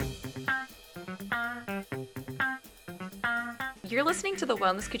You're listening to the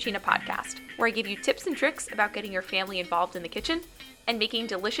Wellness Cucina podcast, where I give you tips and tricks about getting your family involved in the kitchen and making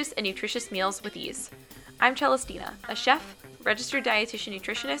delicious and nutritious meals with ease. I'm Celestina, a chef, registered dietitian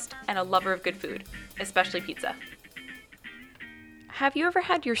nutritionist, and a lover of good food, especially pizza. Have you ever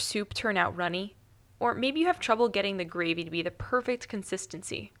had your soup turn out runny? Or maybe you have trouble getting the gravy to be the perfect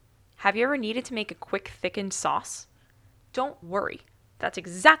consistency. Have you ever needed to make a quick thickened sauce? Don't worry, that's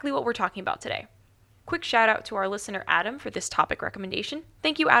exactly what we're talking about today. Quick shout out to our listener Adam for this topic recommendation.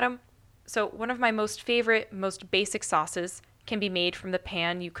 Thank you, Adam. So one of my most favorite, most basic sauces can be made from the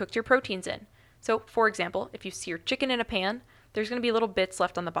pan you cooked your proteins in. So for example, if you sear chicken in a pan, there's going to be little bits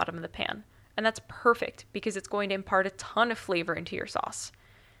left on the bottom of the pan. And that's perfect because it's going to impart a ton of flavor into your sauce.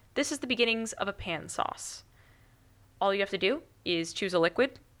 This is the beginnings of a pan sauce. All you have to do is choose a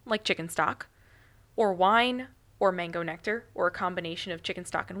liquid, like chicken stock, or wine, or mango nectar, or a combination of chicken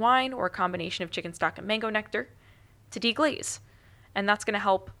stock and wine, or a combination of chicken stock and mango nectar, to deglaze. And that's going to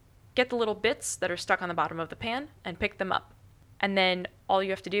help get the little bits that are stuck on the bottom of the pan and pick them up. And then all you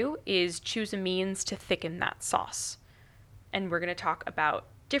have to do is choose a means to thicken that sauce. And we're going to talk about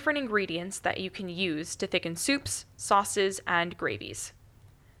different ingredients that you can use to thicken soups, sauces, and gravies.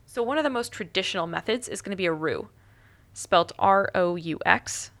 So one of the most traditional methods is going to be a roux, spelt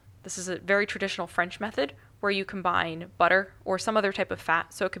R-O-U-X. This is a very traditional French method where you combine butter or some other type of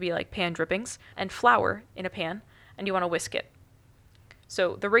fat, so it could be like pan drippings, and flour in a pan, and you want to whisk it.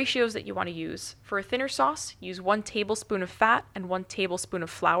 So the ratios that you want to use: for a thinner sauce, use 1 tablespoon of fat and 1 tablespoon of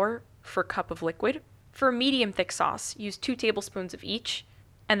flour for a cup of liquid. For a medium thick sauce, use 2 tablespoons of each.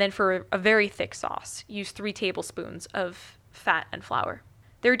 And then for a very thick sauce, use 3 tablespoons of fat and flour.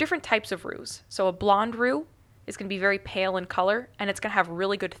 There are different types of roux. So a blonde roux is going to be very pale in color, and it's going to have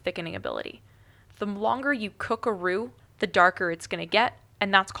really good thickening ability. The longer you cook a roux, the darker it's going to get,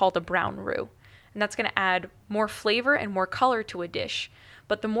 and that's called a brown roux. And that's going to add more flavor and more color to a dish.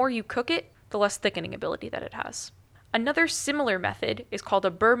 But the more you cook it, the less thickening ability that it has. Another similar method is called a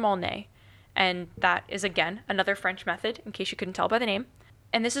beurre Mornay, and that is, again, another French method, in case you couldn't tell by the name.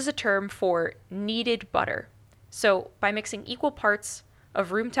 And this is a term for kneaded butter. So by mixing equal parts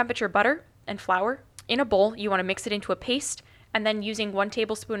of room temperature butter and flour in a bowl, you want to mix it into a paste, and then using 1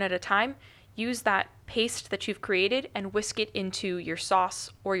 tablespoon at a time, use that paste that you've created and whisk it into your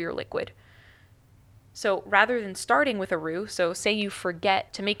sauce or your liquid. So rather than starting with a roux, so say you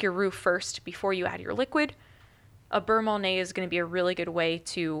forget to make your roux first before you add your liquid, a beurre Mornay is going to be a really good way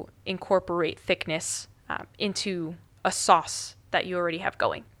to incorporate thickness into a sauce that you already have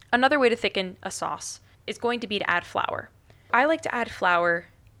going. Another way to thicken a sauce is going to be to add flour. I like to add flour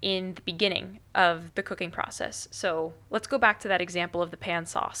in the beginning of the cooking process. So let's go back to that example of the pan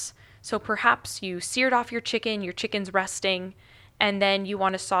sauce. So perhaps you seared off your chicken's resting, and then you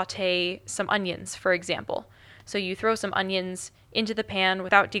want to saute some onions, for example. So you throw some onions into the pan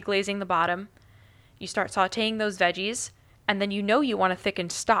without deglazing the bottom. You start sauteing those veggies, and then you want a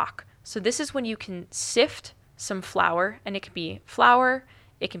thickened stock. So this is when you can sift some flour, and it can be flour,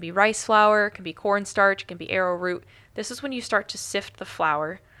 it can be rice flour, it can be cornstarch, it can be arrowroot. This is when you start to sift the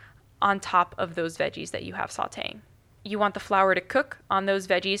flour on top of those veggies that you have sauteing. You want the flour to cook on those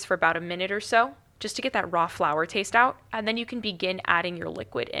veggies for about a minute or so, just to get that raw flour taste out, and then you can begin adding your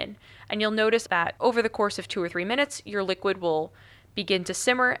liquid in. And you'll notice that over the course of 2 or 3 minutes, your liquid will begin to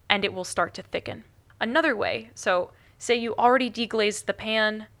simmer and it will start to thicken. Another way, so say you already deglazed the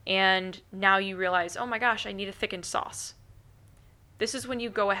pan and now you realize, oh my gosh, I need a thickened sauce. This is when you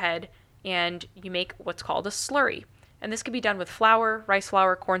go ahead and you make what's called a slurry. And this can be done with flour, rice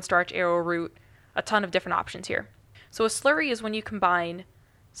flour, cornstarch, arrowroot, a ton of different options here. So a slurry is when you combine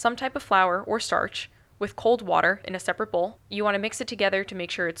some type of flour or starch with cold water in a separate bowl. You want to mix it together to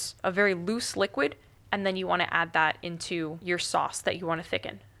make sure it's a very loose liquid, and then you want to add that into your sauce that you want to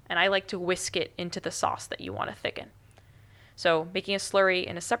thicken. And I like to whisk it into the sauce that you want to thicken. So making a slurry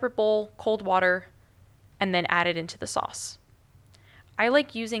in a separate bowl, cold water, and then add it into the sauce. I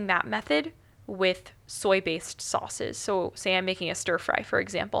like using that method with soy-based sauces. So say I'm making a stir fry, for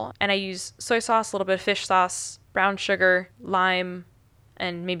example, and I use soy sauce, a little bit of fish sauce, brown sugar, lime,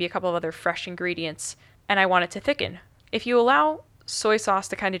 and maybe a couple of other fresh ingredients, and I want it to thicken. If you allow soy sauce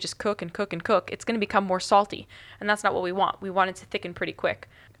to kind of just cook and cook and cook, it's going to become more salty, and that's not what we want. We want it to thicken pretty quick.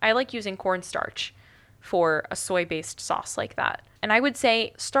 I like using cornstarch for a soy-based sauce like that. And I would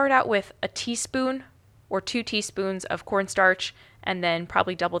say start out with a teaspoon or 2 teaspoons of cornstarch, and then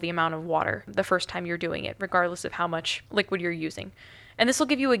probably double the amount of water the first time you're doing it, regardless of how much liquid you're using. And this will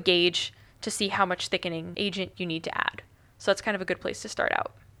give you a gauge to see how much thickening agent you need to add. So that's kind of a good place to start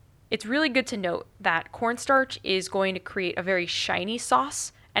out. It's really good to note that cornstarch is going to create a very shiny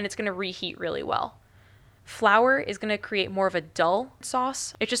sauce, and it's going to reheat really well. Flour is going to create more of a dull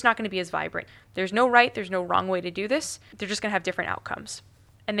sauce. It's just not going to be as vibrant. There's no right, there's no wrong way to do this. They're just going to have different outcomes.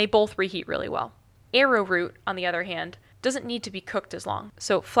 And they both reheat really well. Arrowroot, on the other hand, doesn't need to be cooked as long.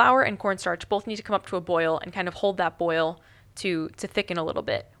 So flour and cornstarch both need to come up to a boil and kind of hold that boil to thicken a little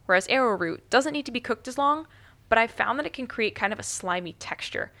bit. Whereas arrowroot doesn't need to be cooked as long, but I've found that it can create kind of a slimy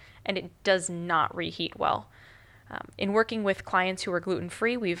texture, and it does not reheat well. In working with clients who are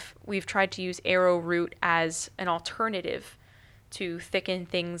gluten-free, we've tried to use arrowroot as an alternative to thicken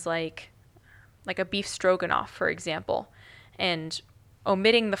things like a beef stroganoff, for example. And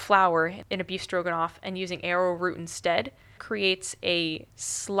omitting the flour in a beef stroganoff and using arrowroot instead creates a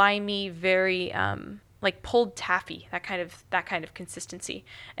slimy, very like pulled taffy, that kind of consistency,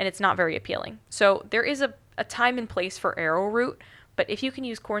 and it's not very appealing. So there is a time and place for arrowroot, but if you can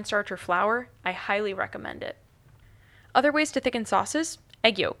use cornstarch or flour, I highly recommend it. Other ways to thicken sauces: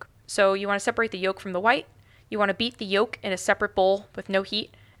 egg yolk. So you want to separate the yolk from the white. You want to beat the yolk in a separate bowl with no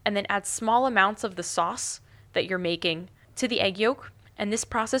heat, and then add small amounts of the sauce that you're making to the egg yolk. And this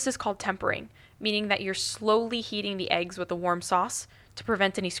process is called tempering, meaning that you're slowly heating the eggs with the warm sauce to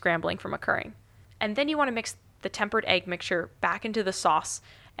prevent any scrambling from occurring. And then you want to mix the tempered egg mixture back into the sauce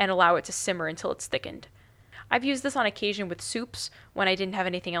and allow it to simmer until it's thickened. I've used this on occasion with soups when I didn't have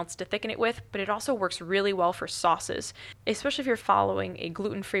anything else to thicken it with, but it also works really well for sauces, especially if you're following a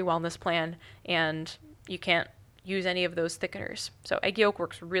gluten-free wellness plan and you can't use any of those thickeners. So egg yolk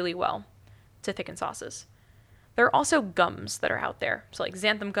works really well to thicken sauces. There are also gums that are out there, so like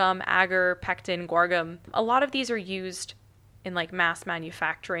xanthan gum, agar, pectin, guar gum. A lot of these are used in like mass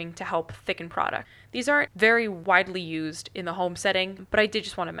manufacturing to help thicken product. These aren't very widely used in the home setting, but I did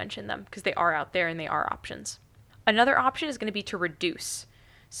just want to mention them because they are out there and they are options. Another option is going to be to reduce.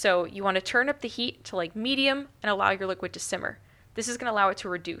 So you want to turn up the heat to like medium and allow your liquid to simmer. This is going to allow it to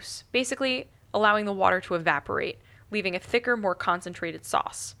reduce, basically allowing the water to evaporate, leaving a thicker, more concentrated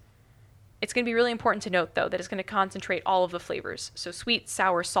sauce. It's going to be really important to note, though, that it's going to concentrate all of the flavors. So sweet,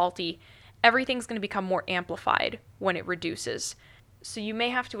 sour, salty, everything's going to become more amplified when it reduces. So you may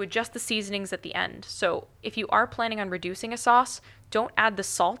have to adjust the seasonings at the end. So if you are planning on reducing a sauce, don't add the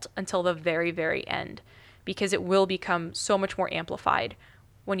salt until the very, very end, because it will become so much more amplified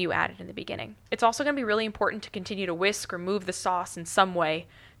when you add it in the beginning. It's also going to be really important to continue to whisk or move the sauce in some way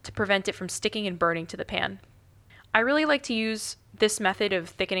to prevent it from sticking and burning to the pan. I really like to use this method of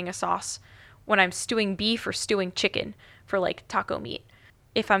thickening a sauce when I'm stewing beef or stewing chicken for like taco meat.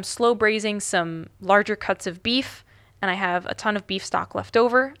 If I'm slow braising some larger cuts of beef and I have a ton of beef stock left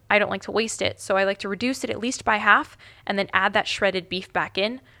over, I don't like to waste it, so I like to reduce it at least by half and then add that shredded beef back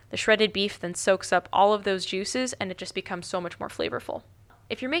in. The shredded beef then soaks up all of those juices and it just becomes so much more flavorful.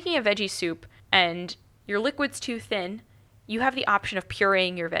 If you're making a veggie soup and your liquid's too thin, you have the option of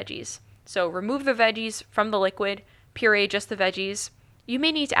pureeing your veggies. So remove the veggies from the liquid, puree just the veggies. You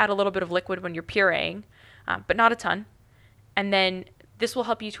may need to add a little bit of liquid when you're pureeing, but not a ton. And then this will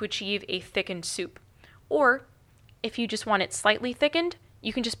help you to achieve a thickened soup. Or if you just want it slightly thickened,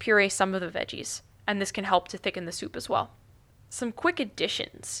 you can just puree some of the veggies, and this can help to thicken the soup as well. Some quick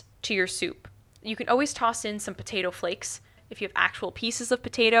additions to your soup. You can always toss in some potato flakes if you have actual pieces of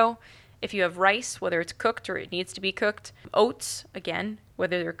potato. If you have rice, whether it's cooked or it needs to be cooked, oats, again,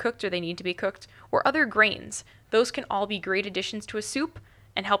 whether they're cooked or they need to be cooked, or other grains, those can all be great additions to a soup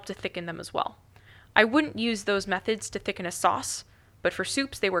and help to thicken them as well. I wouldn't use those methods to thicken a sauce, but for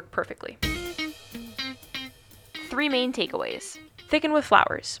soups, they work perfectly. 3 main takeaways. Thicken with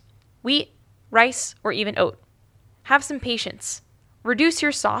flours: wheat, rice, or even oat. Have some patience. Reduce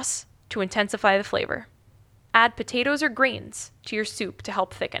your sauce to intensify the flavor. Add potatoes or grains to your soup to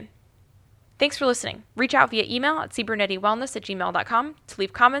help thicken. Thanks for listening. Reach out via email at cbernettywellness@gmail.com to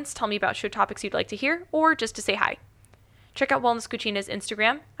leave comments, tell me about show topics you'd like to hear, or just to say hi. Check out Wellness Cucina's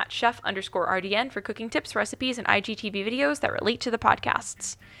Instagram at chef_RDN for cooking tips, recipes, and IGTV videos that relate to the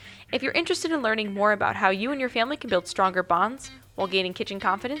podcasts. If you're interested in learning more about how you and your family can build stronger bonds while gaining kitchen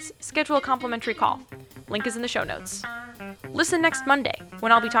confidence, schedule a complimentary call. Link is in the show notes. Listen next Monday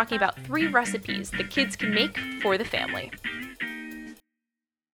when I'll be talking about 3 recipes the kids can make for the family.